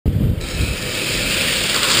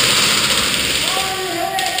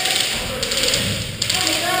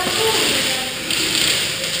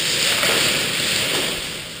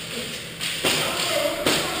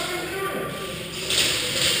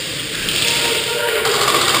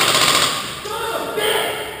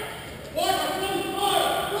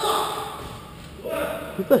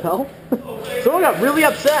the hell? Someone got really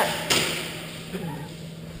upset.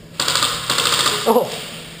 Oh.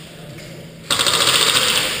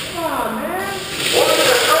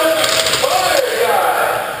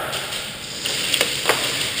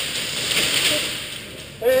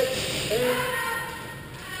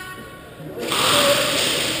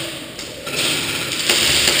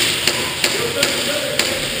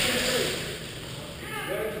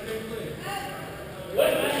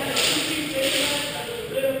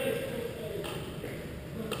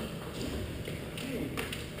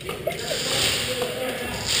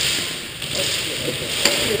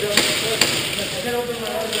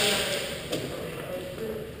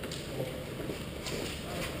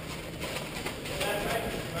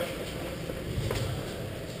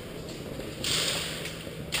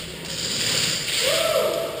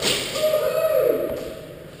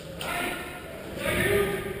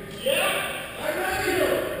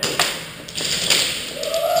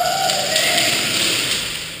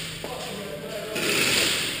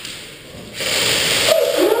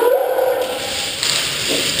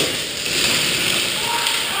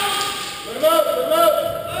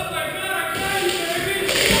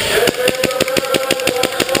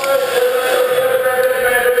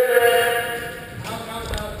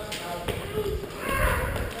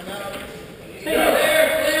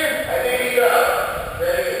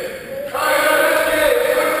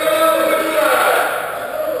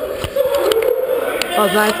 That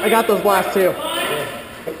was nice. I got those last two.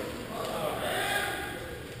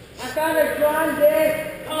 I found a drum,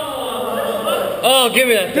 Dick. Oh, give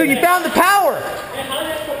me that. Dude, you found the power. Hey, how did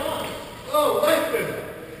that come on? Oh, listen.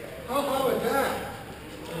 How was that?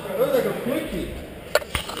 That was like a quickie.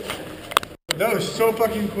 That was so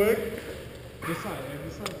fucking quick. This side.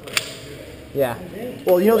 Yeah.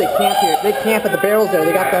 Well, you know they camp here. They camp at the barrels there.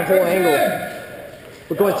 They got that whole angle.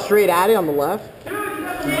 We're going straight at it on the left.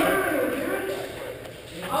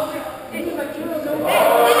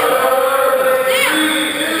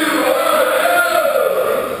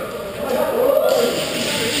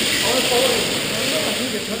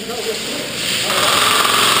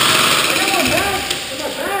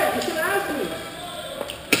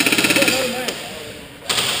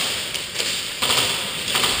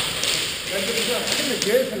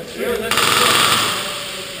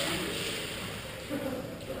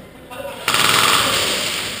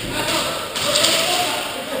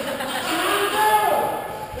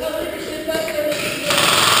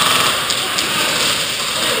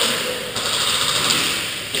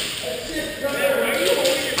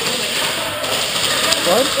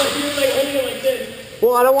 What?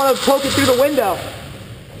 Well, I don't want to poke it through the window.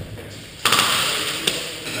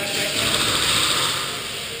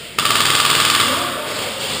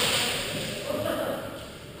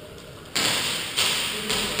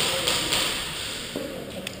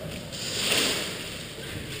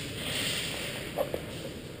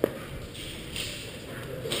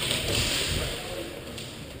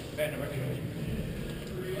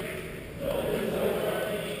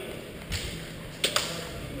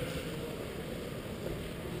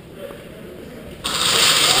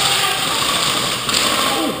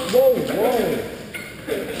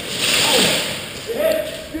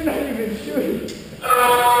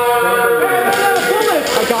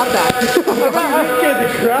 I got that. I scared the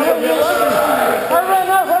crap out of you. I ran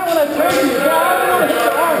out right when I turned you. I don't hit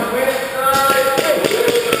the arm.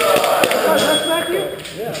 Did I smack you?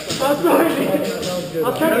 Yeah. I'm sorry. I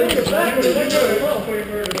was trying to get it back.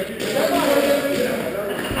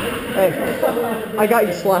 Hey, I got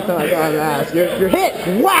you slapping my guy's ass. You're hit.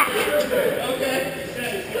 Whack.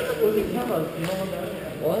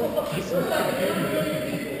 What?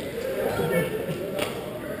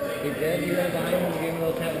 You're dead, you ran behind him, gave him a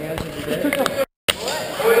little tap in the ass and you're dead?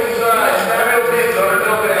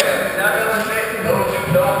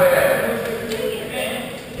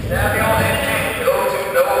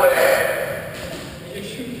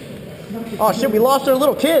 Oh shit, we lost our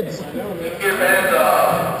little kids. Take your beds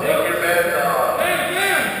off. Take your beds off.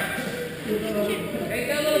 Take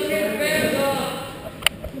that little kid's bands off.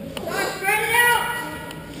 Stop, spread it out.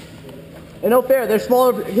 And no fair, they're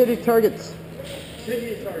smaller hitting targets.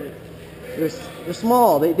 Hideous target. They're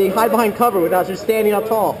small. They hide behind cover without just standing up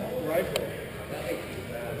tall. Rifle.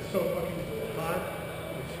 So fucking hot.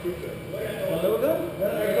 Stupid. You know them? You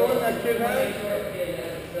know what that kid has?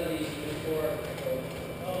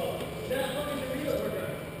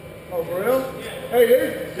 Oh, for real? Hey,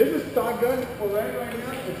 this is shotgun for right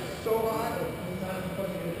now. It's so hot. It's not even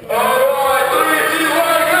fucking. All right, 3, 2, 1,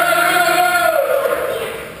 go!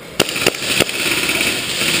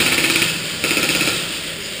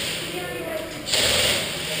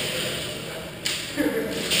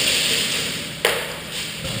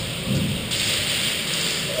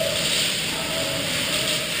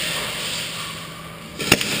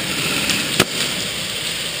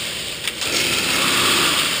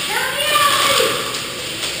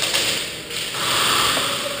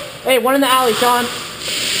 Hey, one in the alley, Sean.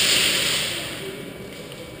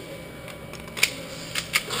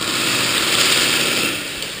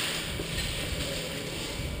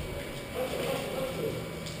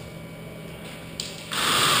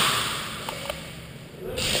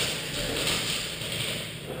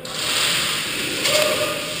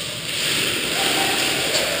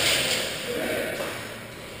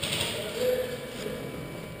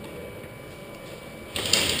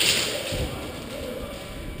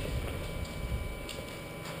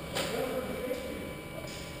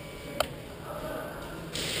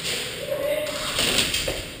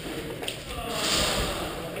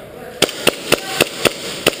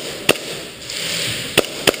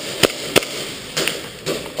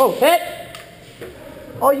 Oh, hit!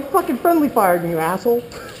 Oh, you fucking friendly fired me, you asshole.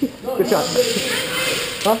 Good shot.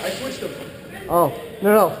 Huh? I switched them. Oh,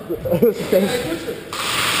 no. It was the same. I switched them.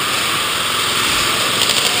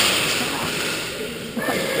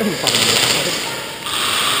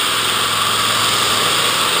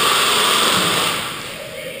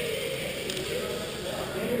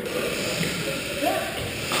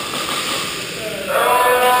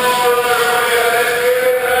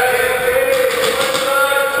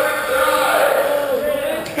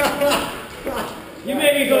 You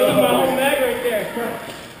made me go through my whole bag right there.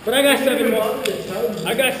 But I got 7 more.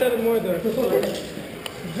 I got 7 more though.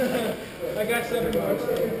 I got 7 more.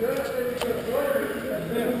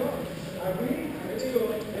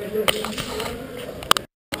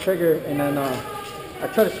 Trigger, and then I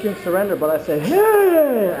tried to scream surrender, but I said,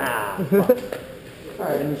 hey!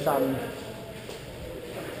 Alright, and he shot me.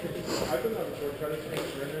 I've done that before, try to scream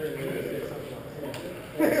surrender and then say something else.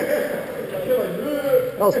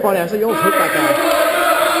 That was funny. I said, you almost hit that guy.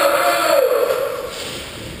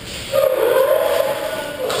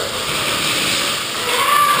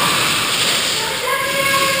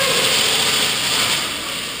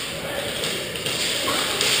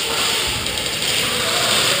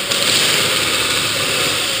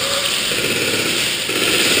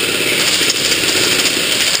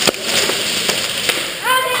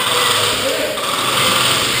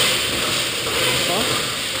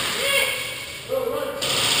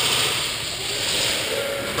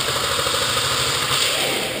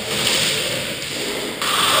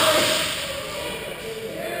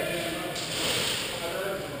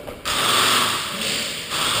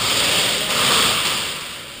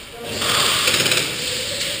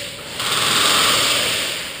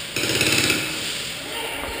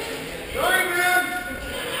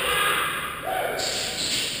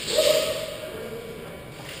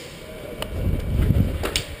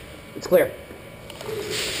 It's clear. It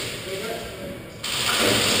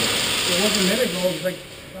was a minute ago. It was like,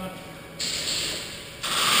 I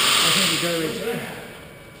think we got it right there.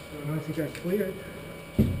 I think that's cleared.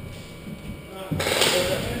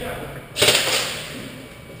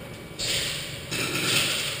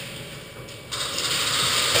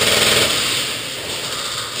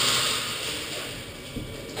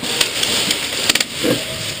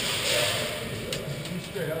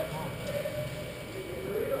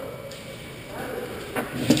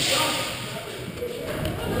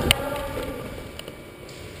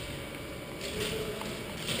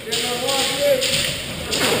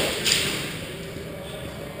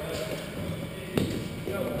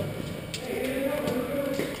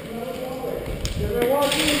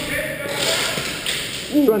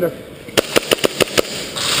 Surrender.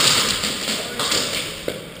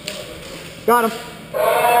 Got him.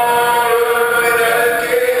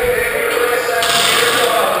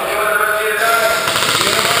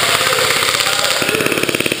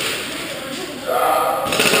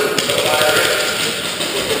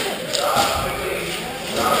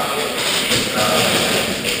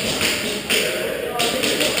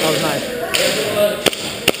 That was nice.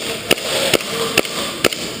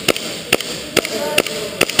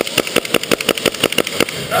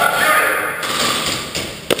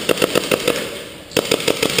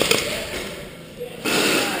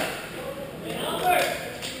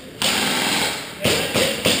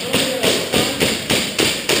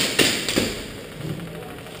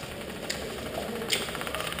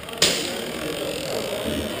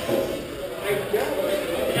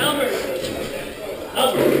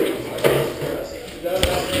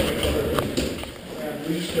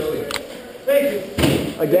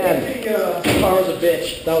 Again. Car was a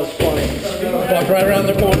bitch. That was funny. Walked right around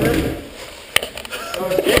the corner.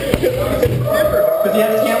 Because he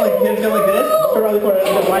had his hand like this, turn around the corner, and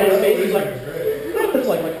then right in his face, he's like, it's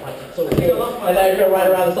like, so cool. And then I go right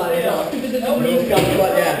around the side of his house.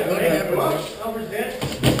 But yeah.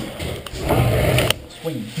 That's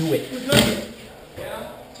when you do it.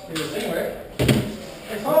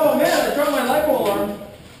 Oh man, I dropped my lipo alarm.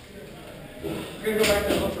 I'm gonna go back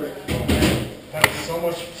there and look for it. That's so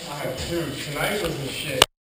much. I have two. Tonight was the shit.